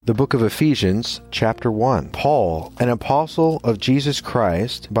The book of Ephesians, chapter 1. Paul, an apostle of Jesus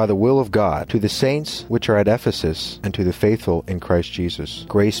Christ, by the will of God, to the saints which are at Ephesus, and to the faithful in Christ Jesus.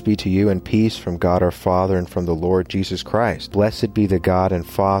 Grace be to you and peace from God our Father and from the Lord Jesus Christ. Blessed be the God and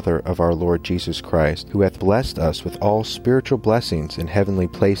Father of our Lord Jesus Christ, who hath blessed us with all spiritual blessings in heavenly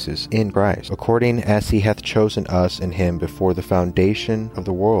places in Christ, according as he hath chosen us in him before the foundation of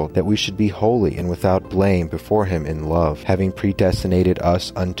the world, that we should be holy and without blame before him in love, having predestinated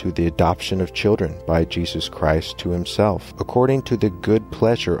us unto the adoption of children by Jesus Christ to himself, according to the good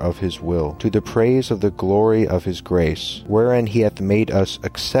pleasure of his will, to the praise of the glory of his grace, wherein he hath made us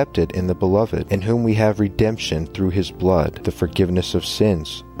accepted in the beloved, in whom we have redemption through his blood, the forgiveness of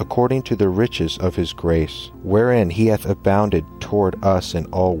sins, according to the riches of his grace, wherein he hath abounded toward us in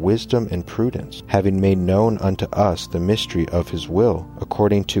all wisdom and prudence, having made known unto us the mystery of his will,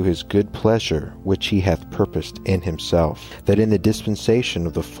 according to his good pleasure, which he hath purposed in himself, that in the dispensation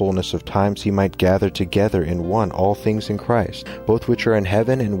of the fullness of times he might gather together in one all things in Christ, both which are in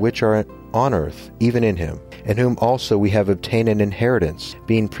heaven and which are on earth, even in him, in whom also we have obtained an inheritance,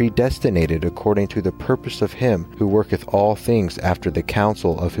 being predestinated according to the purpose of him who worketh all things after the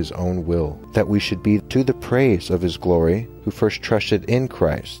counsel of his own will, that we should be to the praise of his glory, who first trusted in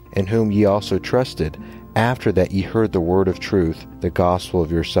Christ, in whom ye also trusted, after that ye heard the word of truth, the gospel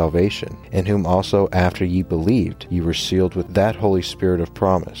of your salvation, in whom also after ye believed, ye were sealed with that Holy Spirit of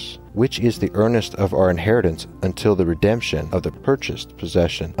promise, which is the earnest of our inheritance until the redemption of the purchased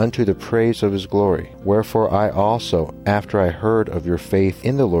possession, unto the praise of his glory. Wherefore I also, after I heard of your faith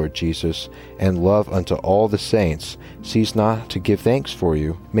in the Lord Jesus, and love unto all the saints, cease not to give thanks for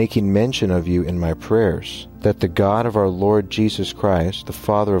you, making mention of you in my prayers, that the God of our Lord Jesus Christ, the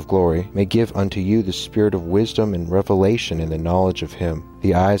Father of glory, may give unto you the spirit of wisdom and revelation in the knowledge of him,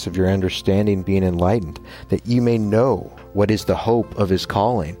 the eyes of your understanding being enlightened, that ye may know what is the hope of his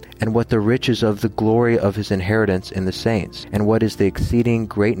calling, and what the riches of the glory of his inheritance in the saints, and what is the exceeding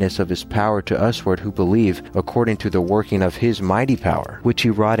greatness of his power to usward who believe, according to the working of his mighty power, which he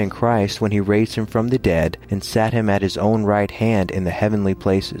wrought in Christ when he raised him from the dead, and sat him at his own right hand in the heavenly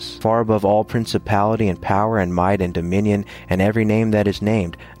places, far above all principality and power and might and dominion, and every name that is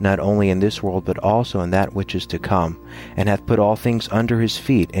named, not only in this world but also in that which is to come, and hath put all things under his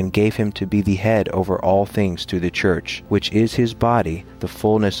feet, and gave him to be the head over all things to the church, which is his body, the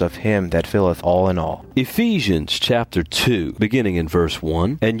fullness of him that filleth all in all. Ephesians chapter 2, beginning in verse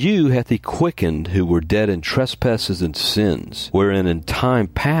 1. And you hath he quickened who were dead in trespasses and sins, wherein in time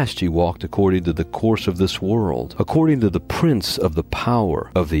past ye walked according to the course of this world, according to the prince of the power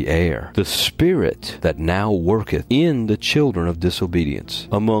of the air, the spirit that now worketh in the children of disobedience,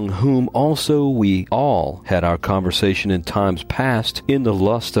 among whom also we all had our conversation in times past in the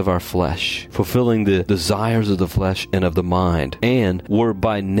lust of our flesh, fulfilling the desires of the flesh and of the mind, and were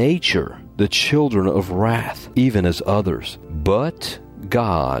by nature the children of wrath, even as others. But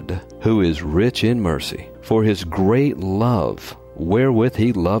God, who is rich in mercy, for his great love wherewith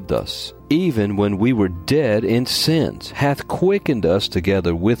he loved us, even when we were dead in sins, hath quickened us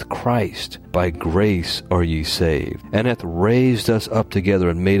together with Christ. By grace are ye saved, and hath raised us up together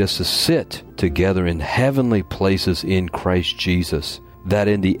and made us to sit together in heavenly places in Christ Jesus, that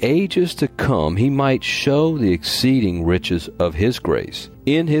in the ages to come he might show the exceeding riches of his grace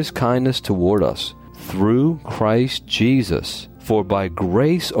in his kindness toward us, through Christ Jesus. For by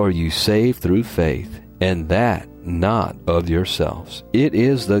grace are you saved through faith, and that not of yourselves. It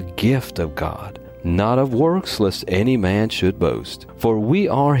is the gift of God, not of works, lest any man should boast. For we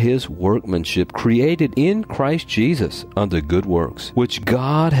are his workmanship, created in Christ Jesus unto good works, which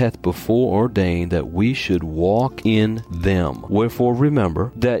God hath before ordained that we should walk in them. Wherefore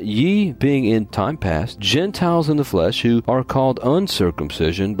remember that ye, being in time past Gentiles in the flesh, who are called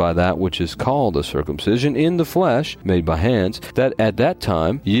uncircumcision by that which is called a circumcision in the flesh, made by hands, that at that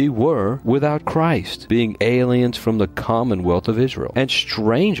time ye were without Christ, being aliens from the commonwealth of Israel, and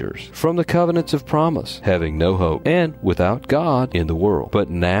strangers from the covenants of promise, having no hope, and without God in the world. But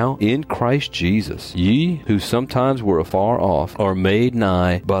now in Christ Jesus, ye who sometimes were afar off are made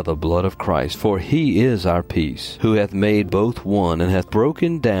nigh by the blood of Christ. For he is our peace, who hath made both one, and hath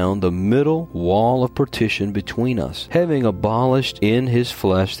broken down the middle wall of partition between us, having abolished in his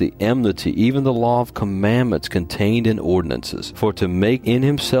flesh the enmity, even the law of commandments contained in ordinances, for to make in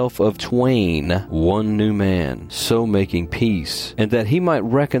himself of twain one new man, so making peace, and that he might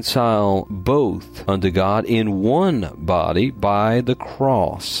reconcile both both unto God in one body by the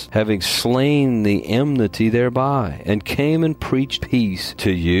cross, having slain the enmity thereby, and came and preached peace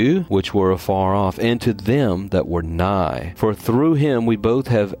to you which were afar off, and to them that were nigh. For through him we both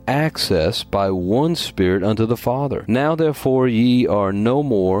have access by one Spirit unto the Father. Now therefore ye are no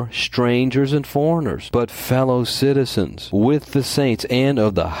more strangers and foreigners, but fellow citizens with the saints and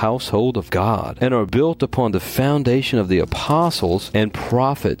of the household of God, and are built upon the foundation of the apostles and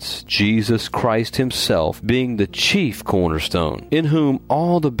prophets, Jesus Christ himself being the chief cornerstone, in whom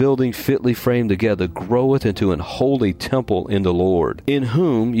all the building fitly framed together groweth into an holy temple in the Lord, in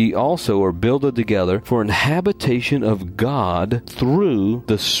whom ye also are builded together for an habitation of God through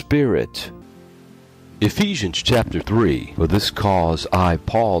the Spirit. Ephesians chapter 3. For this cause I,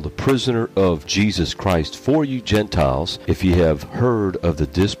 Paul, the prisoner of Jesus Christ, for you Gentiles, if ye have heard of the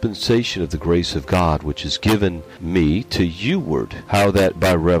dispensation of the grace of God, which is given me to youward, how that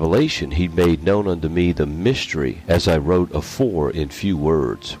by revelation he made known unto me the mystery, as I wrote afore in few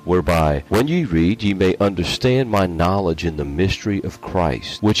words, whereby, when ye read, ye may understand my knowledge in the mystery of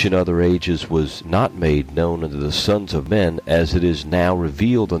Christ, which in other ages was not made known unto the sons of men, as it is now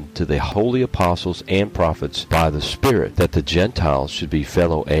revealed unto the holy apostles and prophets by the Spirit, that the Gentiles should be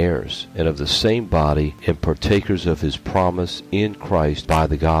fellow heirs, and of the same body, and partakers of his promise in Christ by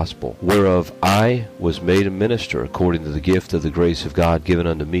the gospel, whereof I was made a minister according to the gift of the grace of God given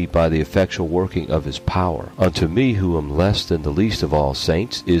unto me by the effectual working of his power. Unto me, who am less than the least of all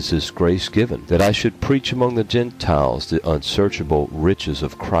saints, is this grace given, that I should preach among the Gentiles the unsearchable riches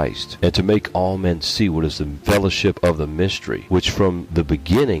of Christ, and to make all men see what is the fellowship of the mystery, which from the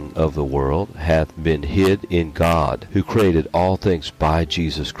beginning of the world hath been hid in God, who created all things by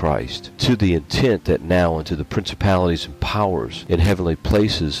Jesus Christ, to the intent that now unto the principalities and powers in heavenly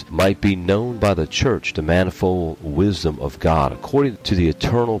places might be known by the church the manifold wisdom of God, according to the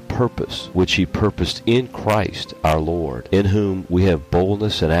eternal purpose which he purposed in Christ our Lord, in whom we have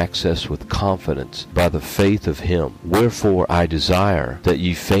boldness and access with confidence by the faith of him. Wherefore I desire that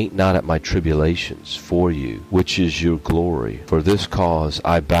ye faint not at my tribulations for you, which is your glory. For this cause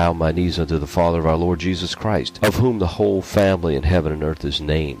I bow my knees unto the Father of our Lord Jesus Christ, of whom the whole family in heaven and earth is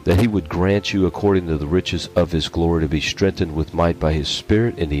named, that he would grant you according to the riches of his glory to be strengthened with might by his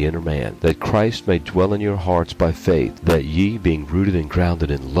Spirit in the inner man, that Christ may dwell in your hearts by faith, that ye, being rooted and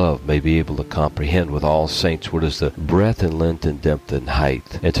grounded in love, may be able to comprehend with all saints what is the breadth and length and depth and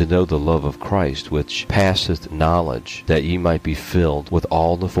height, and to know the love of Christ, which passeth knowledge, that ye might be filled with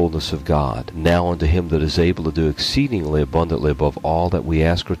all the fullness of God. Now unto him that is able to do exceedingly abundantly above all that we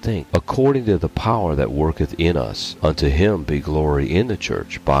ask or think, according to the power that worketh in us. Unto him be glory in the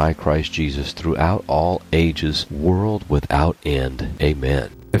church by Christ Jesus throughout all ages, world without end.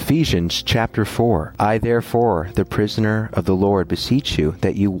 Amen. Ephesians chapter 4. I therefore, the prisoner of the Lord, beseech you,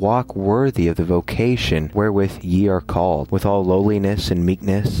 that you walk worthy of the vocation wherewith ye are called, with all lowliness and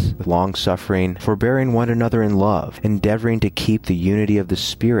meekness, with longsuffering, forbearing one another in love, endeavoring to keep the unity of the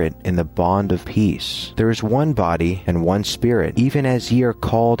Spirit in the bond of peace. There is one body and one Spirit, even as ye are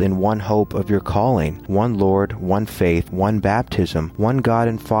called in one hope of your calling, one Lord, one faith, one baptism, one God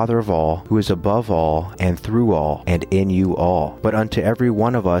and Father of all, who is above all, and through all, and in you all. But unto every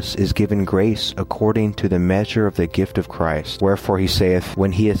one of us is given grace according to the measure of the gift of Christ. Wherefore he saith,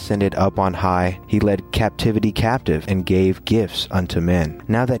 when he ascended up on high, he led captivity captive, and gave gifts unto men.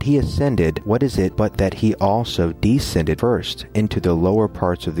 Now that he ascended, what is it but that he also descended first into the lower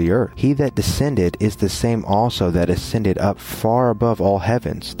parts of the earth? He that descended is the same also that ascended up far above all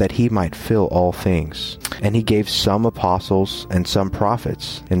heavens, that he might fill all things. And he gave some apostles, and some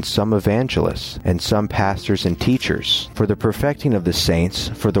prophets, and some evangelists, and some pastors and teachers, for the perfecting of the saints,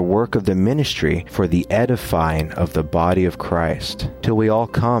 for the work of the ministry, for the edifying of the body of Christ, till we all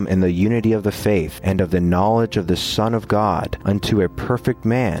come in the unity of the faith and of the knowledge of the Son of God, unto a perfect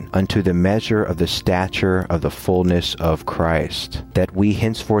man, unto the measure of the stature of the fullness of Christ, that we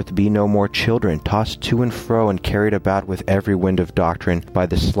henceforth be no more children, tossed to and fro and carried about with every wind of doctrine by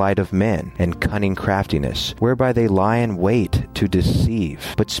the sleight of men and cunning craftiness, whereby they lie in wait to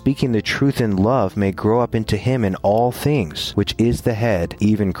deceive, but speaking the truth in love may grow up into him in all things, which is the head,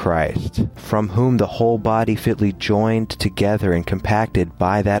 even Christ, from whom the whole body fitly joined together and compacted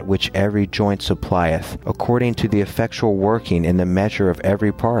by that which every joint supplieth, according to the effectual working in the measure of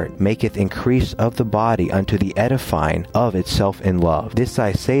every part, maketh increase of the body unto the edifying of itself in love. This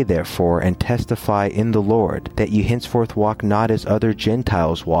I say therefore, and testify in the Lord, that ye henceforth walk not as other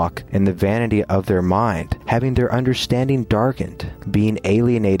Gentiles walk, in the vanity of their mind, having their understanding darkened, end, being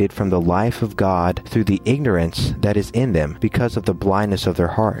alienated from the life of God through the ignorance that is in them because of the blindness of their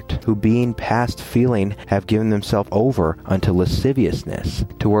heart, who being past feeling have given themselves over unto lasciviousness,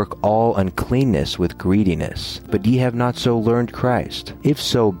 to work all uncleanness with greediness. But ye have not so learned Christ, if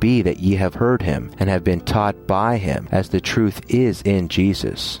so be that ye have heard him, and have been taught by him, as the truth is in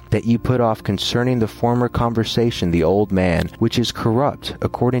Jesus, that ye put off concerning the former conversation the old man, which is corrupt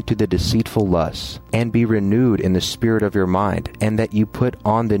according to the deceitful lusts, and be renewed in the spirit of your mind, and that you put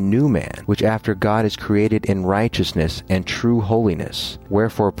on the new man, which after God is created in righteousness and true holiness.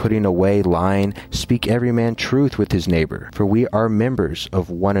 Wherefore, putting away lying, speak every man truth with his neighbor, for we are members of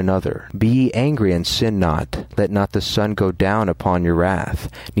one another. Be ye angry and sin not. Let not the sun go down upon your wrath,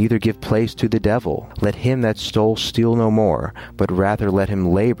 neither give place to the devil. Let him that stole steal no more, but rather let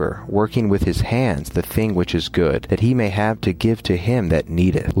him labor, working with his hands the thing which is good, that he may have to give to him that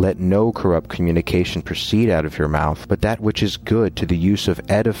needeth. Let no corrupt communication proceed out of your mouth, but that which is good to the use of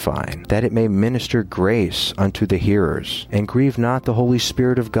edifying, that it may minister grace unto the hearers. And grieve not the Holy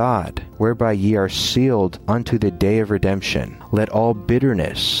Spirit of God, whereby ye are sealed unto the day of redemption. Let all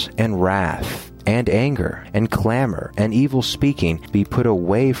bitterness and wrath and anger, and clamor, and evil speaking be put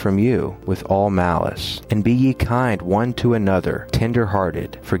away from you with all malice. And be ye kind one to another,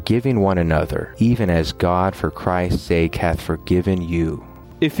 tender-hearted, forgiving one another, even as God for Christ's sake hath forgiven you.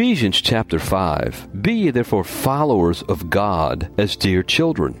 Ephesians chapter 5. Be ye therefore followers of God as dear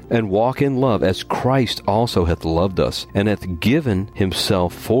children, and walk in love as Christ also hath loved us, and hath given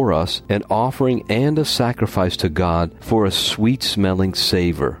himself for us, an offering and a sacrifice to God for a sweet-smelling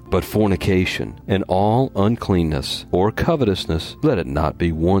savor. But fornication, and all uncleanness, or covetousness, let it not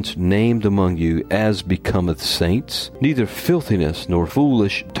be once named among you as becometh saints, neither filthiness, nor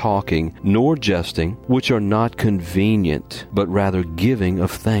foolish talking, nor jesting, which are not convenient, but rather giving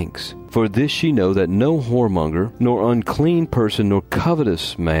of thanks. For this ye know, that no whoremonger, nor unclean person, nor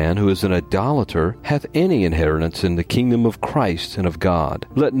covetous man who is an idolater, hath any inheritance in the kingdom of Christ and of God.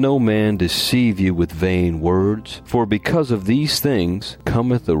 Let no man deceive you with vain words, for because of these things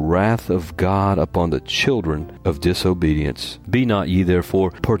cometh the wrath of God upon the children of disobedience. Be not ye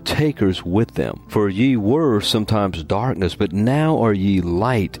therefore partakers with them. For ye were sometimes darkness, but now are ye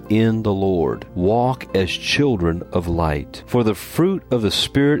light in the Lord. Walk as children of light. For the fruit of the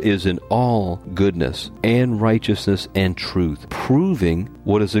Spirit is in all goodness and righteousness and truth, proving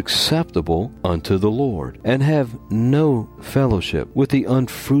what is acceptable unto the Lord, and have no fellowship with the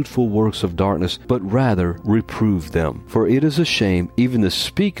unfruitful works of darkness, but rather reprove them. For it is a shame even to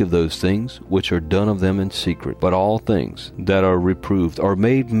speak of those things which are done of them in secret. But all things that are reproved are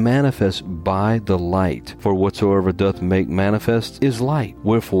made manifest by the light. For whatsoever doth make manifest is light.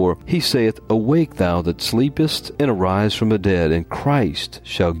 Wherefore he saith, Awake thou that sleepest, and arise from the dead, and Christ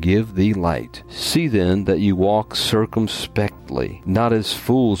shall give thee light. See then that ye walk circumspectly, not as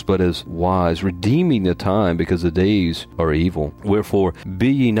fools, but as wise, redeeming the time, because the days are evil. Wherefore be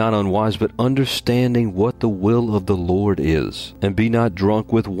ye not unwise, but understanding what the will of the Lord is. And be not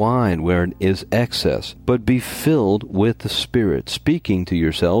drunk with wine, wherein is excess, but be filled with the Spirit, speaking to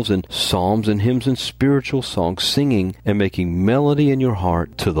yourselves in psalms and hymns and spiritual songs, singing and making melody in your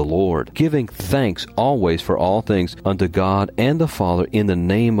heart to the Lord, giving thanks always for all things unto God and the Father in the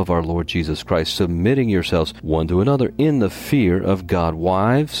name of our Lord Jesus Christ, submitting yourselves one to another in the fear of God.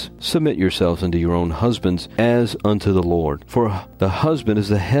 Wives, submit yourselves unto your own husbands as unto the Lord. For the husband is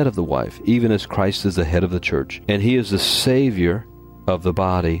the head of the wife, even as Christ is the head of the church, and he is the Savior of the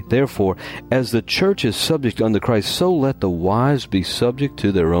body. Therefore, as the church is subject unto Christ, so let the wives be subject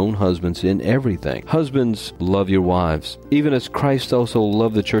to their own husbands in everything. Husbands, love your wives, even as Christ also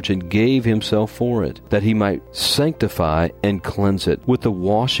loved the church and gave himself for it, that he might sanctify and cleanse it with the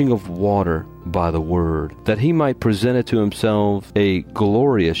washing of water by the word, that he might present it to himself a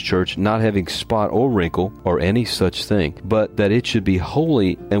glorious church, not having spot or wrinkle or any such thing, but that it should be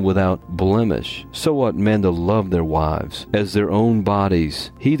holy and without blemish. So ought men to love their wives as their own bodies.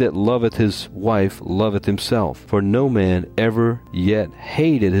 He that loveth his wife loveth himself. For no man ever yet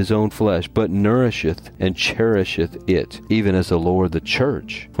hated his own flesh, but nourisheth and cherisheth it, even as the Lord the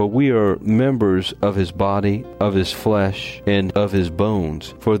church. For we are members of his body, of his flesh, and of his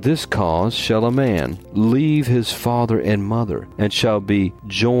bones. For this cause shall a man leave his father and mother, and shall be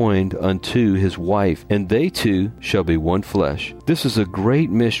joined unto his wife, and they two shall be one flesh. This is a great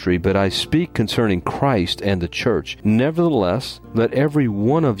mystery, but I speak concerning Christ and the church. Nevertheless, let every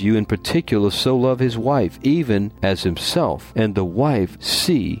one of you in particular so love his wife, even as himself, and the wife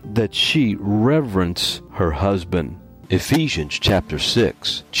see that she reverence her husband. Ephesians chapter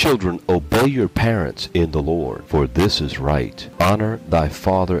 6. Children, obey your parents in the Lord, for this is right. Honor thy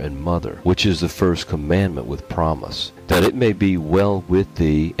father and mother, which is the first commandment with promise, that it may be well with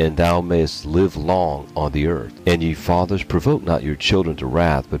thee, and thou mayest live long on the earth. And ye fathers, provoke not your children to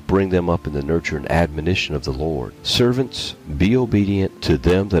wrath, but bring them up in the nurture and admonition of the Lord. Servants, be obedient to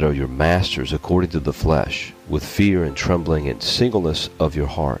them that are your masters according to the flesh, with fear and trembling and singleness of your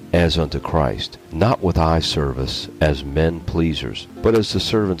heart, as unto Christ, not with eye service as men pleasers, but as the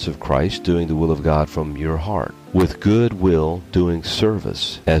servants of Christ, doing the will of God from your heart, with good will doing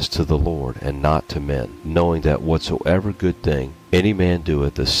service as to the Lord, and not to men, knowing that whatsoever good thing any man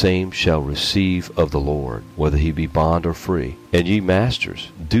doeth, the same shall receive of the Lord, whether he be bond or free. And ye masters,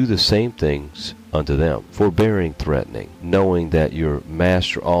 do the same things unto them, forbearing threatening, knowing that your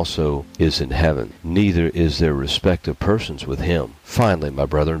master also is in heaven, neither is there respect of persons with him. Finally, my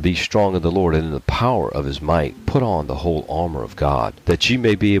brethren, be strong in the Lord and in the power of his might. Put on the whole armor of God, that ye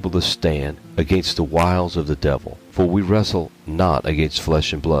may be able to stand against the wiles of the devil. For we wrestle not against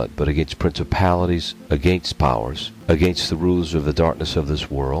flesh and blood, but against principalities, against powers, against the rulers of the darkness of this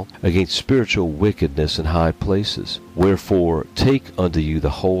world, against spiritual wickedness in high places. Wherefore take unto you the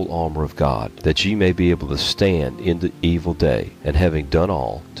whole armor of God, that ye may be able to stand in the evil day, and having done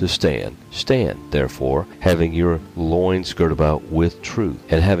all, to stand. Stand, therefore, having your loins girt about with truth,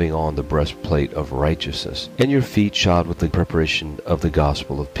 and having on the breastplate of righteousness, and your feet shod with the preparation of the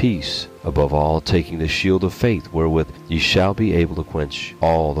gospel of peace. Above all, taking the shield of faith, wherewith ye shall be able to quench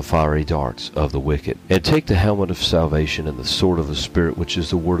all the fiery darts of the wicked. And take the helmet of salvation and the sword of the Spirit, which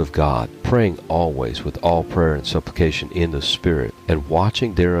is the word of God, praying always with all prayer and supplication in the Spirit, and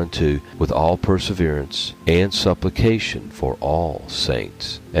watching thereunto with all perseverance and supplication for all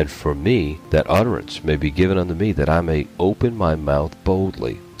saints. And for me, that utterance may be given unto me, that I may open my mouth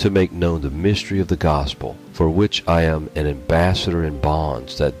boldly, to make known the mystery of the gospel, for which I am an ambassador in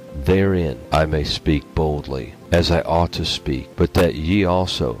bonds, that therein I may speak boldly, as I ought to speak, but that ye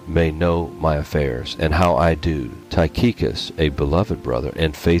also may know my affairs, and how I do. Tychicus, a beloved brother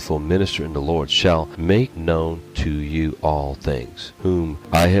and faithful minister in the Lord, shall make known to you all things, whom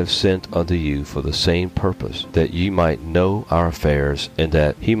I have sent unto you for the same purpose, that ye might know our affairs, and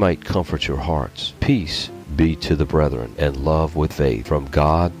that he might comfort your hearts. Peace be to the brethren, and love with faith, from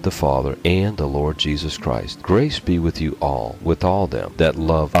God the Father and the Lord Jesus Christ. Grace be with you all, with all them that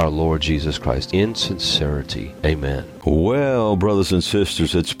love our Lord Jesus Christ in sincerity. Amen. Well, brothers and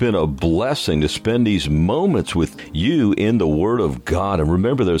sisters, it's been a blessing to spend these moments with you in the Word of God. And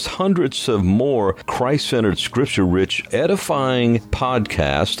remember, there's hundreds of more Christ-centered, scripture-rich, edifying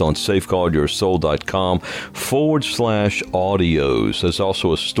podcasts on safeguardyoursoul.com/audios. There's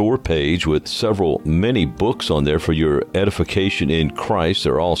also a store page with many books on there for your edification in Christ.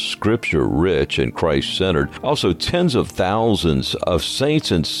 They're all scripture-rich and Christ-centered. Also, tens of thousands of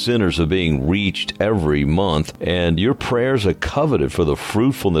saints and sinners are being reached every month, and your prayers are coveted for the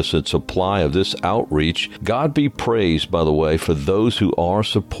fruitfulness and supply of this outreach. God be praised, by the way, for those who are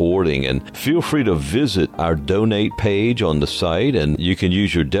supporting. And feel free to visit our donate page on the site, and you can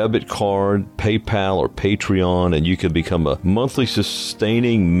use your debit card, PayPal, or Patreon, and you can become a monthly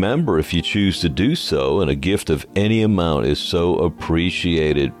sustaining member if you choose to do so, and a gift of any amount is so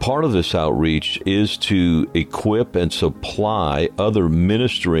appreciated. Part of this outreach is to equip and supply other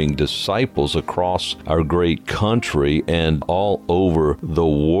ministering disciples across our great country and all over the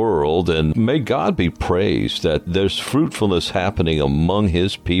world. And may God be praised that there's fruitfulness happening among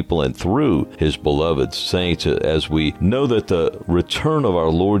his people and through his beloved saints, as we know that the return of our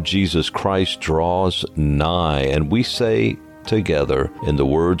Lord Jesus Christ draws nigh. And we say together, in the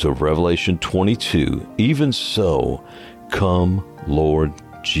words of Revelation 22, even so, come, Lord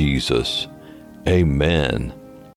Jesus. Amen.